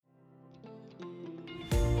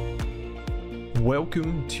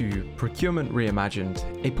Welcome to Procurement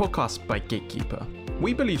Reimagined, a podcast by Gatekeeper.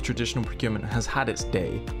 We believe traditional procurement has had its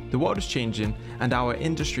day, the world is changing, and our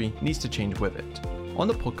industry needs to change with it. On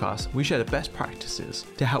the podcast, we share the best practices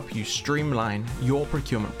to help you streamline your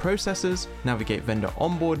procurement processes, navigate vendor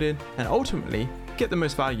onboarding, and ultimately get the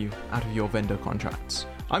most value out of your vendor contracts.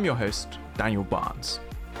 I'm your host, Daniel Barnes.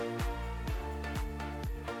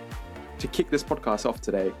 To kick this podcast off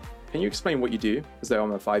today, can you explain what you do as though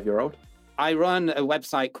I'm a 5-year-old? I run a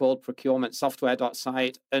website called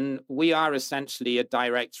procurementsoftware.site, and we are essentially a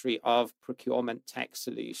directory of procurement tech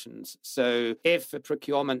solutions. So if a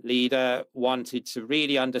procurement leader wanted to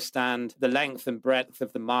really understand the length and breadth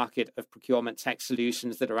of the market of procurement tech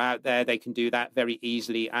solutions that are out there, they can do that very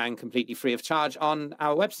easily and completely free of charge on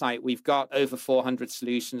our website. We've got over 400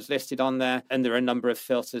 solutions listed on there, and there are a number of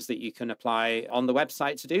filters that you can apply on the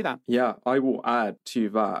website to do that. Yeah, I will add to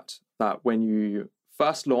that when you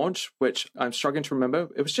first launch, which I'm struggling to remember,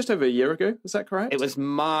 it was just over a year ago. Is that correct? It was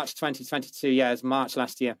March 2022. Yeah, it was March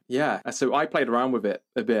last year. Yeah. So I played around with it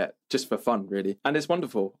a bit just for fun, really. And it's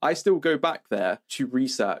wonderful. I still go back there to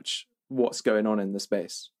research what's going on in the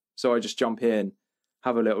space. So I just jump in,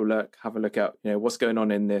 have a little look, have a look at, what's going on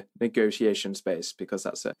in the negotiation space, because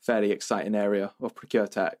that's a fairly exciting area of procure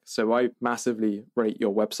tech. So I massively rate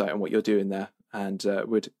your website and what you're doing there, and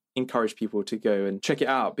would encourage people to go and check it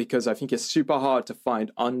out, because I think it's super hard to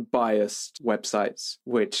find unbiased websites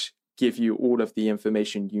which give you all of the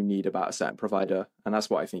information you need about a certain provider. And that's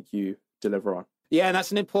what I think you deliver on. Yeah, and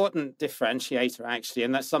that's an important differentiator, actually.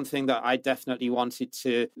 And that's something that I definitely wanted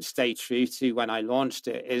to stay true to when I launched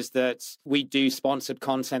it, is that we do sponsored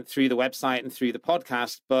content through the website and through the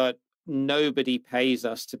podcast, but nobody pays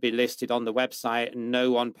us to be listed on the website, and no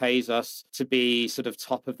one pays us to be sort of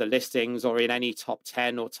top of the listings or in any top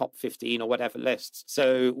 10 or top 15 or whatever lists.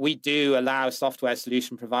 So we do allow software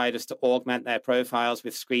solution providers to augment their profiles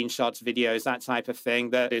with screenshots, videos, that type of thing,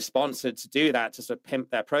 that is sponsored to do that, to sort of pimp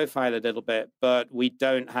their profile a little bit. But we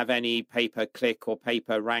don't have any pay-per-click or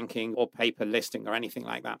pay-per-ranking or pay-per-listing or anything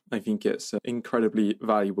like that. I think it's incredibly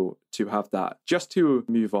valuable to have that. Just to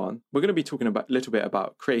move on, we're going to be talking a little bit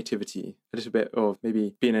about creativity, a little bit of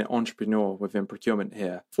maybe being an entrepreneur within procurement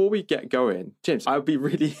here. Before we get going, James, I would be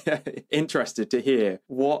really interested to hear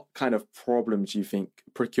what kind of problems you think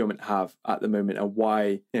procurement have at the moment, and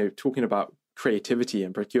why, talking about creativity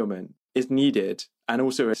in procurement is needed. And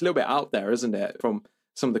also it's a little bit out there, isn't it, from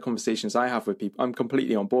some of the conversations I have with people. I'm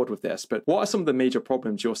completely on board with this, but what are some of the major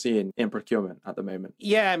problems you're seeing in procurement at the moment?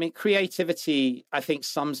 Yeah, I mean, creativity, I think,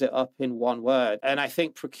 sums it up in one word. And I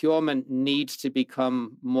think procurement needs to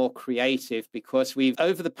become more creative, because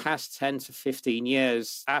over the past 10 to 15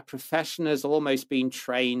 years, our profession has almost been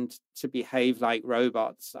trained to behave like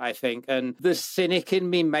robots, I think. And the cynic in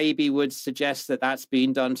me maybe would suggest that that's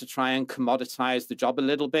been done to try and commoditize the job a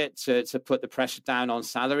little bit, to put the pressure down on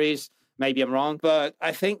salaries. Maybe I'm wrong, but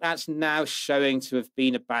I think that's now showing to have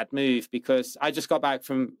been a bad move, because I just got back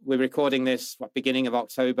we're recording this beginning of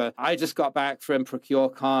October. I just got back from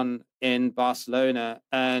ProcureCon in Barcelona,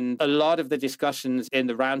 and a lot of the discussions in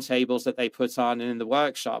the roundtables that they put on and in the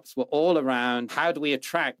workshops were all around how do we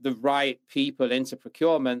attract the right people into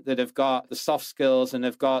procurement that have got the soft skills and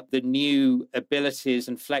have got the new abilities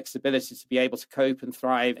and flexibility to be able to cope and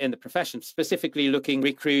thrive in the profession, specifically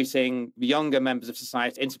recruiting younger members of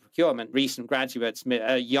society into procurement, recent graduates,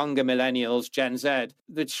 younger millennials, Gen Z.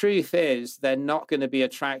 The truth is they're not going to be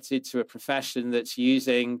attracted to a profession that's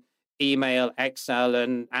using email, Excel,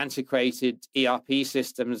 and antiquated ERP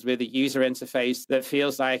systems with a user interface that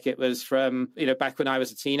feels like it was from, back when I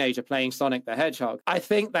was a teenager playing Sonic the Hedgehog. I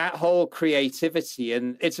think that whole creativity,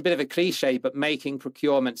 and it's a bit of a cliche, but making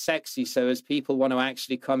procurement sexy so as people want to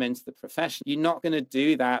actually come into the profession, you're not going to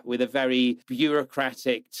do that with a very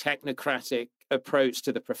bureaucratic, technocratic approach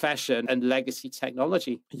to the profession and legacy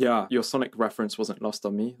technology. Yeah, your Sonic reference wasn't lost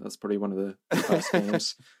on me. That's probably one of the first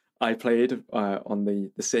games I played on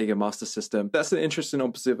the Sega Master System. That's an interesting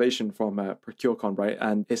observation from ProcureCon, right?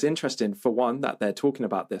 And it's interesting, for one, that they're talking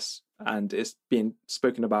about this and it's being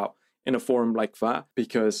spoken about in a forum like that,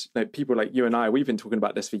 because people like you and I, we've been talking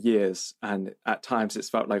about this for years, and at times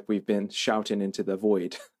it's felt like we've been shouting into the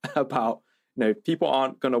void about, people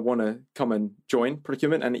aren't going to want to come and join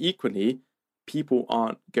procurement, and equally, people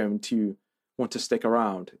aren't going to want to stick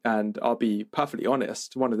around. And I'll be perfectly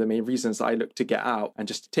honest, one of the main reasons I look to get out and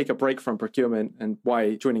just take a break from procurement, and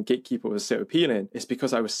why joining Gatekeeper was so appealing, is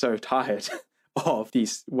because I was so tired of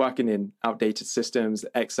these working in outdated systems,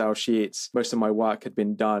 Excel sheets. Most of my work had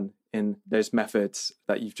been done in those methods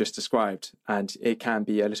that you've just described, and it can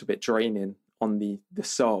be a little bit draining on the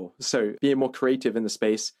soul. So being more creative in the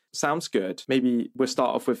space sounds good. Maybe we'll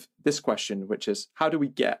start off with this question, which is, how do we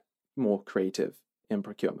get more creative in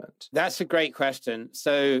procurement? That's a great question.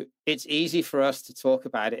 So it's easy for us to talk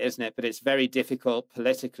about it, isn't it? But it's very difficult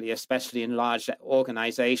politically, especially in large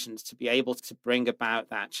organizations, to be able to bring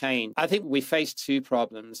about that change. I think we face two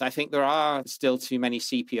problems. I think there are still too many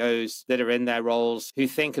CPOs that are in their roles who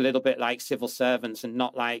think a little bit like civil servants and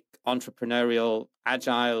not like entrepreneurial,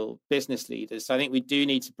 agile business leaders. So I think we do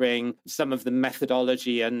need to bring some of the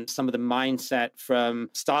methodology and some of the mindset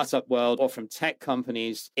from startup world or from tech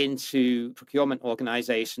companies into procurement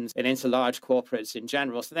organizations and into large corporates in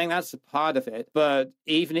general. So I think that's a part of it. But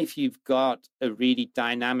even if you've got a really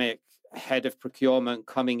dynamic head of procurement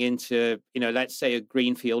coming into, let's say a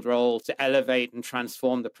greenfield role to elevate and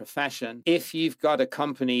transform the profession, if you've got a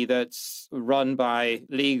company that's run by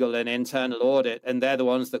legal and internal audit and they're the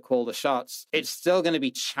ones that call the shots, it's still going to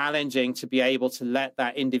be challenging to be able to let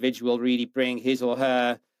that individual really bring his or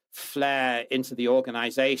her flair into the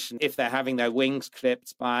organization if they're having their wings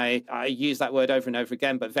clipped by, I use that word over and over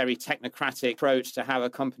again, but very technocratic approach to how a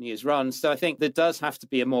company is run. So I think there does have to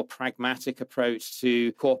be a more pragmatic approach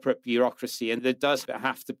to corporate bureaucracy, and there does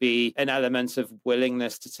have to be an element of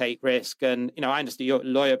willingness to take risk. And, I understand you're a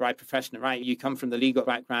lawyer by profession, right? You come from the legal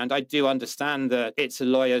background. I do understand that it's a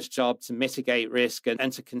lawyer's job to mitigate risk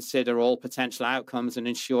and to consider all potential outcomes and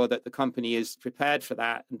ensure that the company is prepared for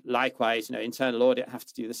that. And likewise, internal audit have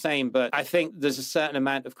to do the same, but I think there's a certain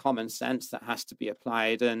amount of common sense that has to be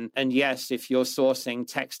applied. And yes, if you're sourcing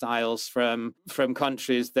textiles from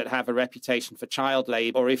countries that have a reputation for child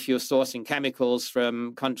labor, or if you're sourcing chemicals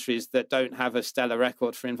from countries that don't have a stellar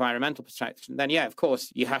record for environmental protection, then yeah, of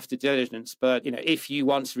course, you have to diligence. But if you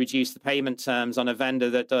want to reduce the payment terms on a vendor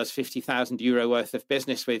that does 50,000 euro worth of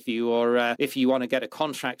business with you, or if you want to get a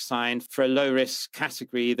contract signed for a low risk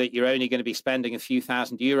category that you're only going to be spending a few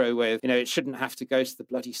thousand euro with, it shouldn't have to go to the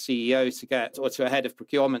bloody CEO to get, or to a head of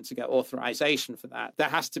procurement to get authorization for that. There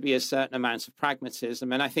has to be a certain amount of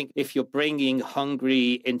pragmatism. And I think if you're bringing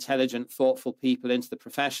hungry, intelligent, thoughtful people into the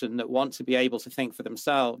profession that want to be able to think for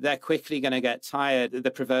themselves, they're quickly going to get tired.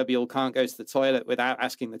 The proverbial can't go to the toilet without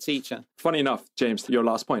asking the teacher. Funny enough, James, your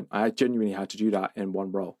last point, I genuinely had to do that in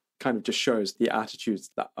one role. Kind of just shows the attitudes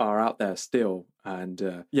that are out there still.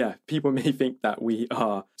 And people may think that we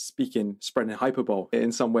are spreading hyperbole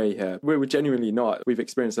in some way here. We're genuinely not. We've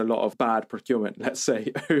experienced a lot of bad procurement, let's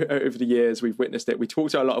say, over the years. We've witnessed it. We talk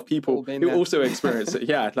to a lot of people who also experience it.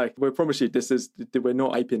 Yeah, we promise you, we're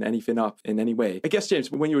not hyping anything up in any way. I guess,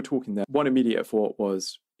 James, when you were talking there, one immediate thought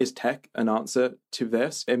was, is tech an answer to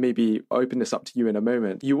this? And maybe open this up to you in a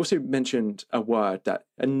moment. You also mentioned a word that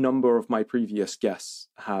a number of my previous guests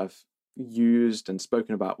have used and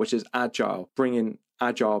spoken about, which is agile, bringing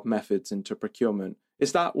agile methods into procurement.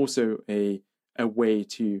 Is that also a way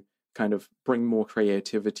to kind of bring more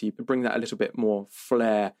creativity, bring that a little bit more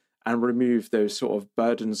flair and remove those sort of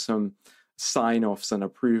burdensome sign-offs and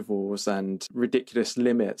approvals and ridiculous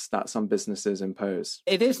limits that some businesses impose?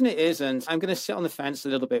 It is and it isn't. I'm going to sit on the fence a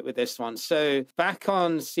little bit with this one. So back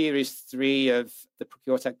on series 3 of the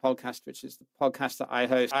ProcureTech podcast, which is the podcast that I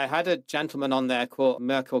host, I had a gentleman on there called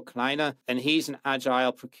Mirko Kleiner, and he's an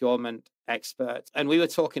agile procurement expert. And we were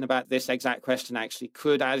talking about this exact question, actually.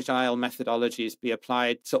 Could agile methodologies be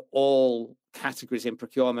applied to all categories in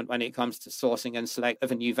procurement when it comes to sourcing and select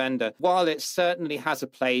of a new vendor? While it certainly has a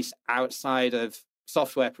place outside of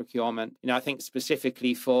software procurement, I think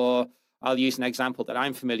specifically for, I'll use an example that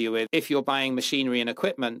I'm familiar with. If you're buying machinery and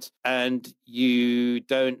equipment and you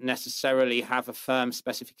don't necessarily have a firm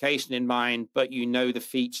specification in mind, but you know the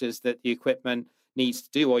features that the equipment needs to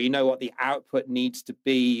do, or you know what the output needs to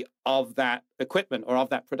be of that equipment or of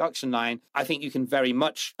that production line, I think you can very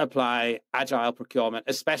much apply agile procurement,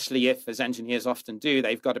 especially if, as engineers often do,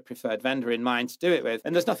 they've got a preferred vendor in mind to do it with.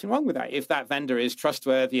 And there's nothing wrong with that. If that vendor is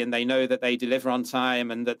trustworthy and they know that they deliver on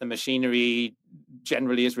time and that the machinery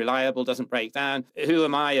generally is reliable, doesn't break down, who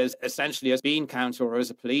am I as essentially as bean counter or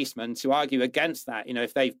as a policeman to argue against that?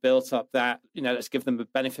 If they've built up that, let's give them the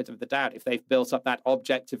benefit of the doubt. If they've built up that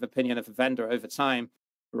objective opinion of a vendor over time,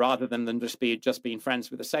 rather than just being friends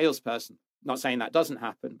with a salesperson. Not saying that doesn't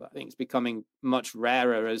happen, but I think it's becoming much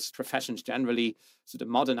rarer as professions generally sort of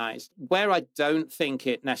modernize. Where I don't think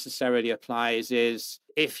it necessarily applies is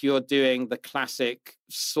if you're doing the classic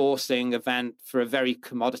sourcing event for a very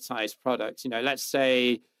commoditized product. Let's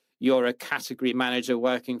say you're a category manager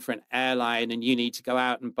working for an airline and you need to go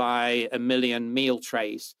out and buy 1 million meal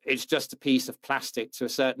trays. It's just a piece of plastic to a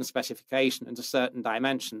certain specification and to certain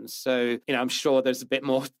dimensions. So, I'm sure there's a bit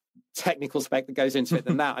more technical spec that goes into it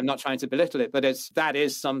than that. I'm not trying to belittle it, but that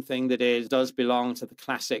is something that does belong to the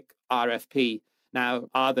classic RFP. Now,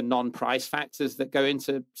 are the non-price factors that go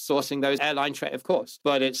into sourcing those airline trade? Of course,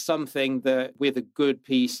 but it's something that with a good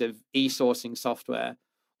piece of e-sourcing software,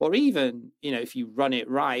 or even, if you run it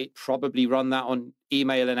right, probably run that on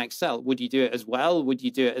email and Excel. Would you do it as well? Would you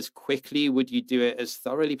do it as quickly? Would you do it as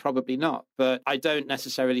thoroughly? Probably not. But I don't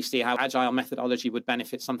necessarily see how agile methodology would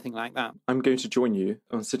benefit something like that. I'm going to join you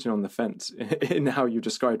on sitting on the fence in how you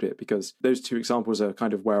described it, because those two examples are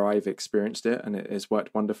kind of where I've experienced it, and it has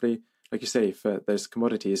worked wonderfully. Like you say, for those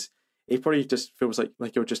commodities, it probably just feels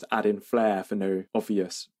like you're just adding flair for no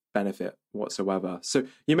obvious benefit whatsoever. So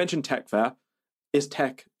you mentioned tech there. Is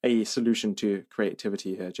tech a solution to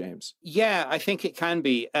creativity here, James? Yeah, I think it can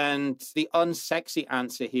be. And the unsexy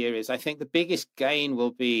answer here is I think the biggest gain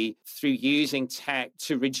will be through using tech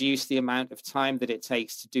to reduce the amount of time that it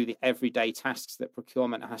takes to do the everyday tasks that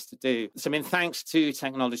procurement has to do. So, thanks to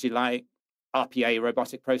technology like RPA,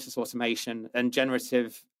 robotic process automation, and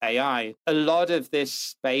generative AI, a lot of this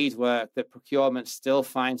spade work that procurement still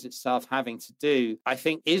finds itself having to do, I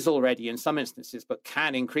think is already in some instances, but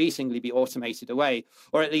can increasingly be automated away,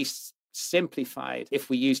 or at least simplified. If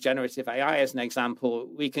we use generative AI as an example,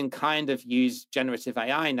 we can kind of use generative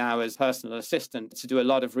AI now as personal assistant to do a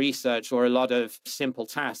lot of research or a lot of simple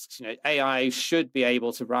tasks. AI should be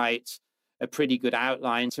able to write a pretty good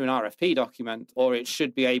outline to an RFP document, or it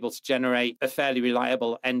should be able to generate a fairly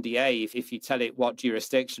reliable NDA if you tell it what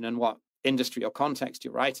jurisdiction and what industry or context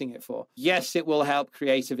you're writing it for. Yes, it will help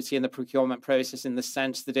creativity in the procurement process in the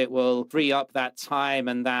sense that it will free up that time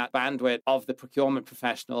and that bandwidth of the procurement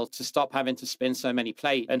professional to stop having to spin so many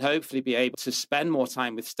plates and hopefully be able to spend more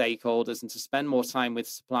time with stakeholders and to spend more time with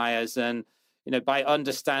suppliers. And, by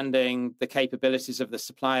understanding the capabilities of the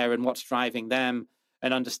supplier and what's driving them,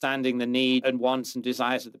 and understanding the need and wants and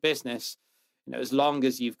desires of the business, as long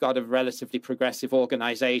as you've got a relatively progressive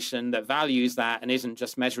organization that values that and isn't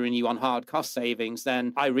just measuring you on hard cost savings,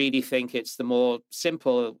 then I really think it's the more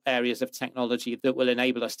simple areas of technology that will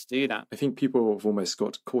enable us to do that. I think people have almost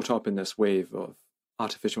got caught up in this wave of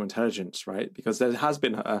artificial intelligence, right? Because there has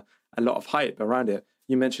been a lot of hype around it.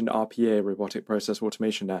 You mentioned RPA, robotic process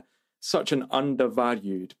automation there. Such an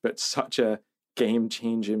undervalued, but such a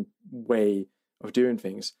game-changing way of doing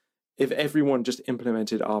things. If everyone just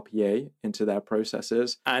implemented RPA into their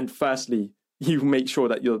processes, and firstly, you make sure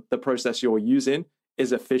that the process you're using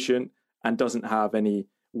is efficient and doesn't have any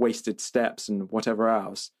wasted steps and whatever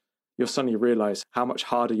else, you'll suddenly realize how much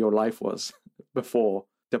harder your life was before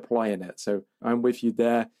deploying it. So I'm with you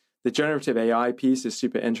there. The generative AI piece is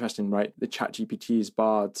super interesting, right? The ChatGPTs,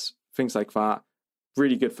 Bards, things like that.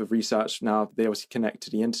 Really good for research. Now they obviously connect to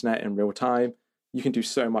the internet in real time. You can do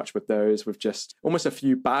so much with those with just almost a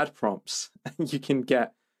few bad prompts. You can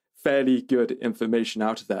get fairly good information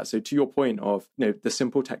out of that. So to your point of, the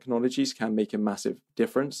simple technologies can make a massive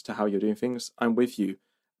difference to how you're doing things. I'm with you.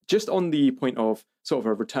 Just on the point of sort of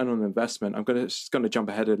a return on investment, I'm just going to jump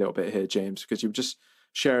ahead a little bit here, James, because you're just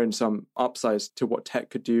sharing some upsides to what tech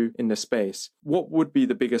could do in this space. What would be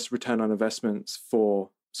the biggest return on investments for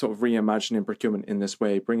sort of reimagining procurement in this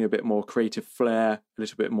way, bring a bit more creative flair, a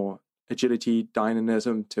little bit more agility,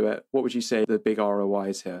 dynamism to it? What would you say the big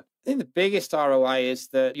ROIs here? I think the biggest ROI is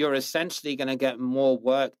that you're essentially going to get more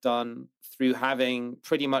work done through having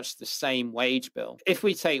pretty much the same wage bill. If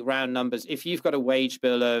we take round numbers, if you've got a wage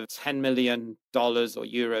bill of $10 million or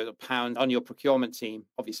euro or pound on your procurement team,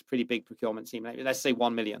 obviously a pretty big procurement team, let's say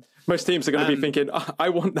 1 million. Most teams are going to be thinking, I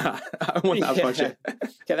want that. I want that budget.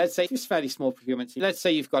 Okay, let's say it's a fairly small procurement team. Let's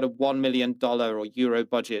say you've got a $1 million or euro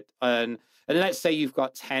budget, and let's say you've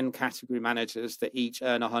got 10 category managers that each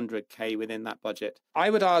earn 100K within that budget. I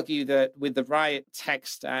would argue that with the right tech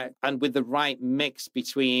stack and with the right mix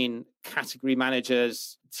between category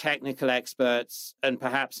managers, technical experts, and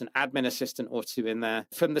perhaps an admin assistant or two in there,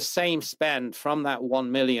 from the same spend from that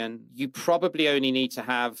 1 million, you probably only need to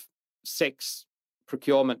have 6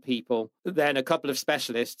 procurement people, then a couple of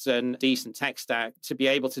specialists and decent tech stack to be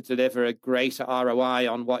able to deliver a greater ROI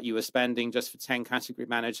on what you were spending just for 10 category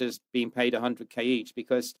managers being paid 100K each.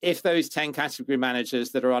 Because if those 10 category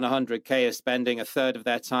managers that are on 100K are spending a third of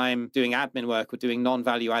their time doing admin work or doing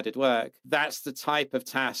non-value added work, that's the type of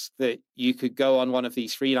task that you could go on one of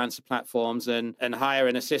these freelancer platforms and hire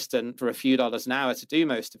an assistant for a few dollars an hour to do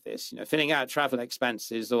most of this, filling out travel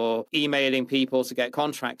expenses or emailing people to get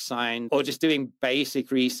contracts signed or just doing basic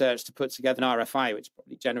basic research to put together an RFI, which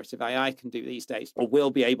probably generative AI can do these days, or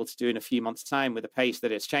will be able to do in a few months' time with the pace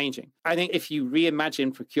that it's changing. I think if you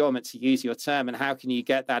reimagine procurement, to use your term, and how can you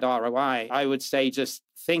get that ROI, I would say just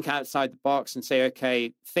think outside the box and say,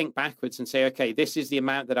 okay, think backwards and say, okay, this is the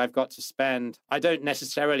amount that I've got to spend. I don't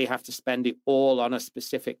necessarily have to spend it all on a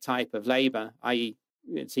specific type of labor, i.e.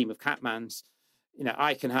 a team of Catmans.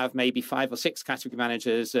 I can have maybe 5 or 6 category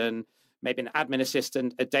managers and maybe an admin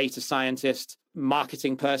assistant, a data scientist,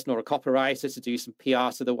 marketing person, or a copywriter to do some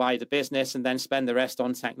PR to the wider business, and then spend the rest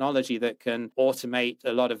on technology that can automate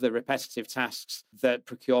a lot of the repetitive tasks that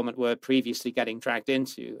procurement were previously getting dragged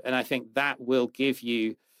into. And I think that will give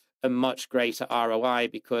you a much greater ROI,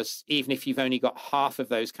 because even if you've only got half of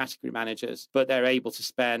those category managers, but they're able to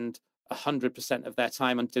spend 100% of their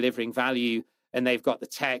time on delivering value, and they've got the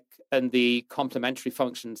tech and the complementary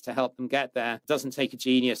functions to help them get there, it doesn't take a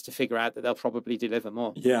genius to figure out that they'll probably deliver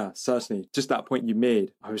more. Yeah, certainly. Just that point you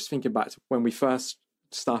made, I was thinking back to when we first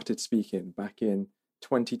started speaking back in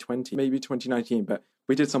 2020, maybe 2019, but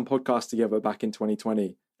we did some podcasts together back in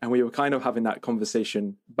 2020, and we were kind of having that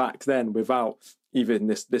conversation back then without even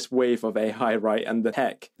this wave of AI, right? And the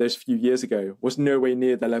tech those few years ago was nowhere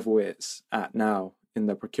near the level it's at now in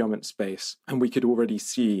the procurement space. And we could already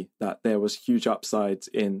see that there was huge upsides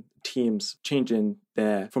in teams changing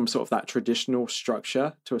from sort of that traditional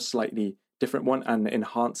structure to a slightly different one and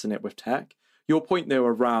enhancing it with tech. Your point though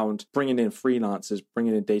around bringing in freelancers,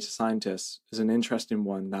 bringing in data scientists is an interesting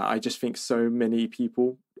one that I just think so many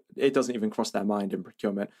people, it doesn't even cross their mind in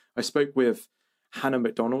procurement. I spoke with Hannah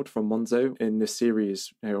McDonald from Monzo in this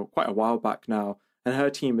series quite a while back now. And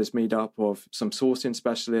her team is made up of some sourcing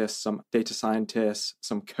specialists, some data scientists,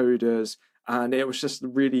 some coders. And it was just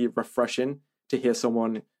really refreshing to hear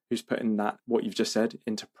someone who's putting that, what you've just said,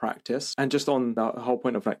 into practice. And just on the whole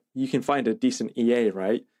point of you can find a decent EA,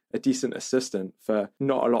 right? A decent assistant for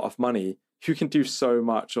not a lot of money who can do so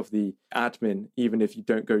much of the admin, even if you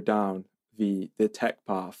don't go down the tech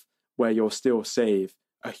path, where you'll still save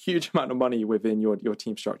a huge amount of money within your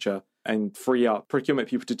team structure and free up procurement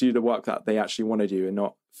people to do the work that they actually want to do and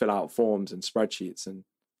not fill out forms and spreadsheets and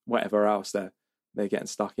whatever else they're getting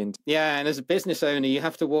stuck into. Yeah, and as a business owner, you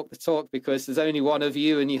have to walk the talk, because there's only one of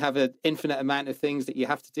you and you have an infinite amount of things that you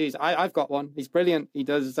have to do. So I've got one. He's brilliant. He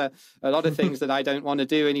does a lot of things that I don't want to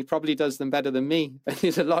do, and he probably does them better than me. And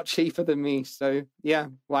he's a lot cheaper than me. So yeah,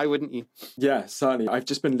 why wouldn't you? Yeah, certainly. I've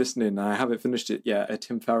just been listening, and I haven't finished it yet, a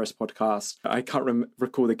Tim Ferriss podcast. I can't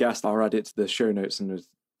recall the guest. I'll add it to the show notes and the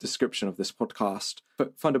description of this podcast,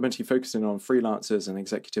 but fundamentally focusing on freelancers and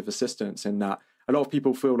executive assistants, in that a lot of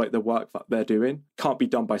people feel like the work that they're doing can't be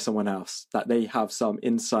done by someone else, that they have some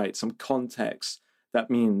insight, some context that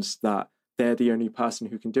means that they're the only person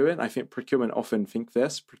who can do it. I think procurement often think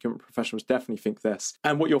this, procurement professionals definitely think this.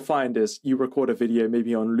 And what you'll find is you record a video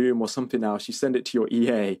maybe on Loom or something else, you send it to your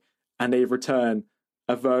EA and they return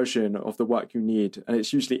a version of the work you need. And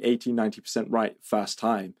it's usually 80-90% right first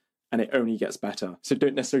time. And it only gets better. So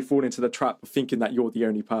don't necessarily fall into the trap of thinking that you're the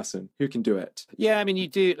only person who can do it. Yeah, I mean, you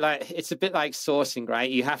do, it's a bit like sourcing, right?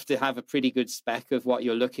 You have to have a pretty good spec of what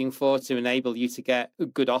you're looking for to enable you to get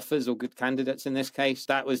good offers or good candidates in this case.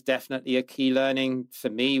 That was definitely a key learning for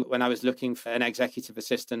me when I was looking for an executive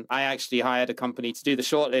assistant. I actually hired a company to do the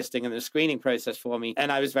shortlisting and the screening process for me.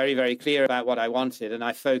 And I was very, very clear about what I wanted. And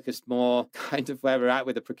I focused more kind of where we're at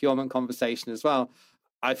with the procurement conversation as well.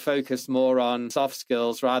 I focused more on soft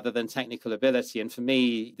skills rather than technical ability. And for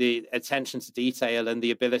me, the attention to detail and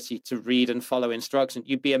the ability to read and follow instructions,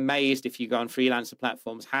 you'd be amazed if you go on freelancer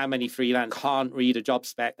platforms, how many freelancers can't read a job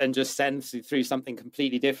spec and just send through something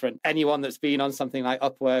completely different. Anyone that's been on something like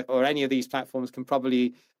Upwork or any of these platforms can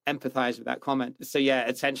probably empathize with that comment. So yeah,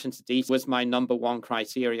 attention to detail was my number one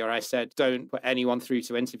criteria. I said, don't put anyone through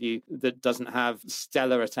to interview that doesn't have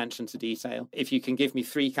stellar attention to detail. If you can give me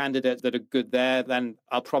 3 candidates that are good there, then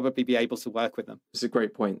I'll probably be able to work with them. It's a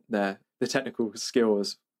great point there. The technical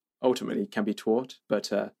skills ultimately can be taught,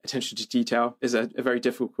 but attention to detail is a very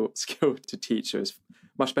difficult skill to teach. So it's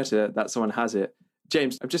much better that someone has it.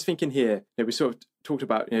 James, I'm just thinking here, we sort of talked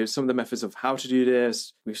about some of the methods of how to do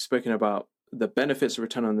this. We've spoken about the benefits of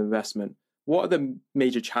return on investment. What are the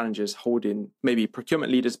major challenges holding maybe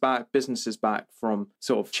procurement leaders back, businesses back from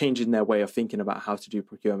sort of changing their way of thinking about how to do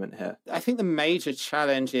procurement here? I think the major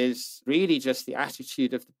challenge is really just the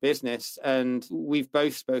attitude of the business. And we've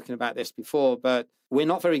both spoken about this before, but we're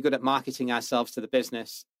not very good at marketing ourselves to the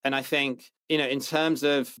business. And I think, in terms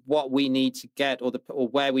of what we need to get or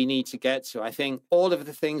where we need to get to, I think all of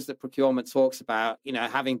the things that procurement talks about,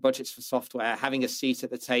 having budgets for software, having a seat at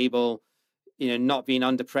the table, not being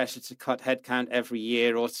under pressure to cut headcount every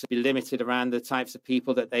year or to be limited around the types of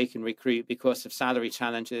people that they can recruit because of salary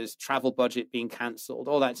challenges, travel budget being cancelled,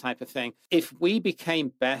 all that type of thing. If we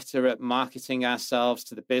became better at marketing ourselves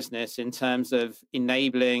to the business in terms of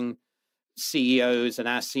enabling CEOs and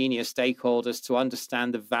our senior stakeholders to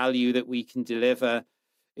understand the value that we can deliver,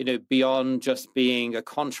 beyond just being a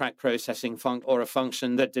contract processing or a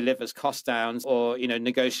function that delivers cost downs or,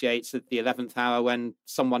 negotiates at the 11th hour when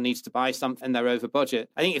someone needs to buy something and they're over budget.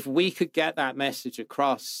 I think if we could get that message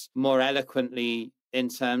across more eloquently in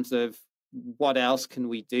terms of what else can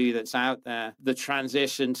we do that's out there, the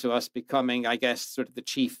transition to us becoming, I guess, sort of the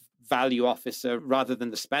chief value officer rather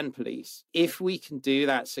than the spend police. If we can do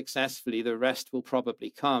that successfully, the rest will probably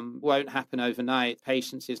come. Won't happen overnight.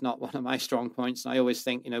 Patience is not one of my strong points. I always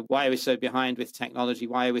think, why are we so behind with technology?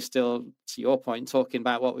 Why are we still, to your point, talking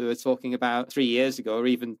about what we were talking about 3 years ago or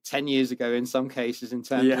even 10 years ago in some cases in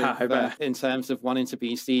terms of wanting to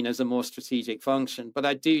be seen as a more strategic function. But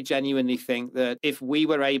I do genuinely think that if we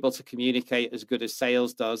were able to communicate as good as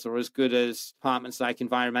sales does or as good as departments like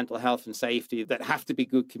environmental health and safety that have to be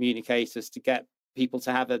good communicators to get people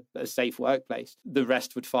to have a safe workplace, the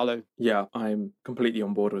rest would follow. Yeah, I'm completely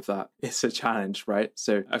on board with that. It's a challenge, right?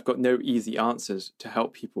 So I've got no easy answers to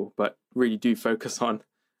help people, but really do focus on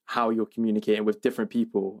how you're communicating with different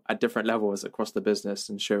people at different levels across the business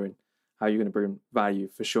and showing how you're going to bring value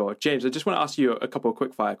for sure. James, I just want to ask you a couple of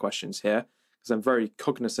quick fire questions here because I'm very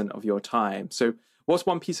cognizant of your time. So what's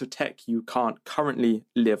one piece of tech you can't currently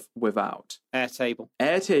live without? Airtable.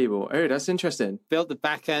 Airtable. Oh, that's interesting. Built the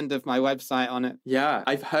back end of my website on it. Yeah,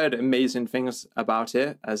 I've heard amazing things about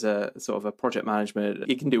it as a sort of a project management.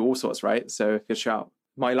 It can do all sorts, right? So good shout.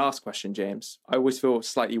 My last question, James. I always feel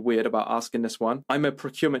slightly weird about asking this one. I'm a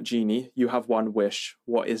procurement genie. You have one wish.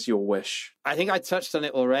 What is your wish? I think I touched on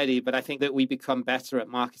it already, but I think that we become better at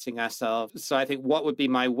marketing ourselves. So I think what would be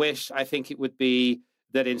my wish? I think it would be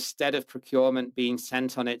that instead of procurement being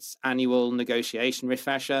sent on its annual negotiation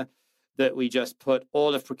refresher, that we just put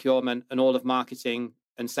all of procurement and all of marketing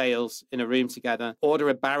and sales in a room together, order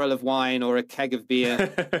a barrel of wine or a keg of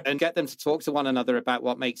beer and get them to talk to one another about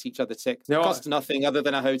what makes each other tick. It costs nothing other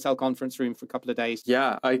than a hotel conference room for a couple of days.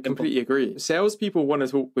 Yeah, I completely agree. Salespeople want to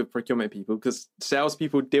talk with procurement people because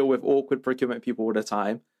salespeople deal with awkward procurement people all the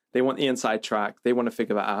time. They want the inside track. They want to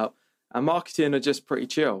figure that out. And marketing are just pretty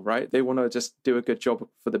chill, right? They want to just do a good job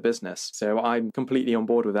for the business. So I'm completely on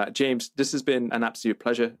board with that. James, this has been an absolute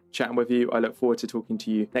pleasure chatting with you. I look forward to talking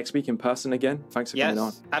to you next week in person again. Thanks for coming on.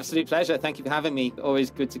 Yes, absolute pleasure. Thank you for having me.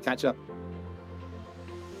 Always good to catch up.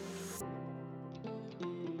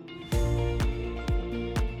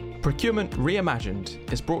 Procurement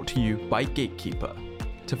Reimagined is brought to you by Gatekeeper.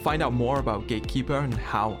 To find out more about Gatekeeper and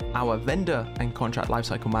how our vendor and contract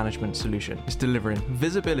lifecycle management solution is delivering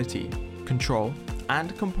visibility, control,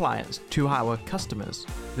 and compliance to our customers,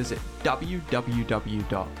 visit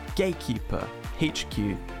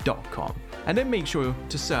www.gatekeeperhq.com. And then make sure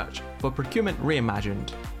to search for Procurement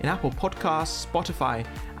Reimagined in Apple Podcasts, Spotify,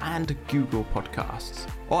 and Google Podcasts,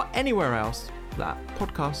 or anywhere else that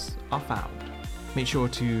podcasts are found. Make sure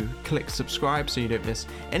to click subscribe so you don't miss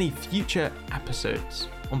any future episodes.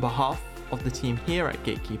 On behalf of the team here at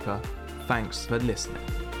Gatekeeper, thanks for listening.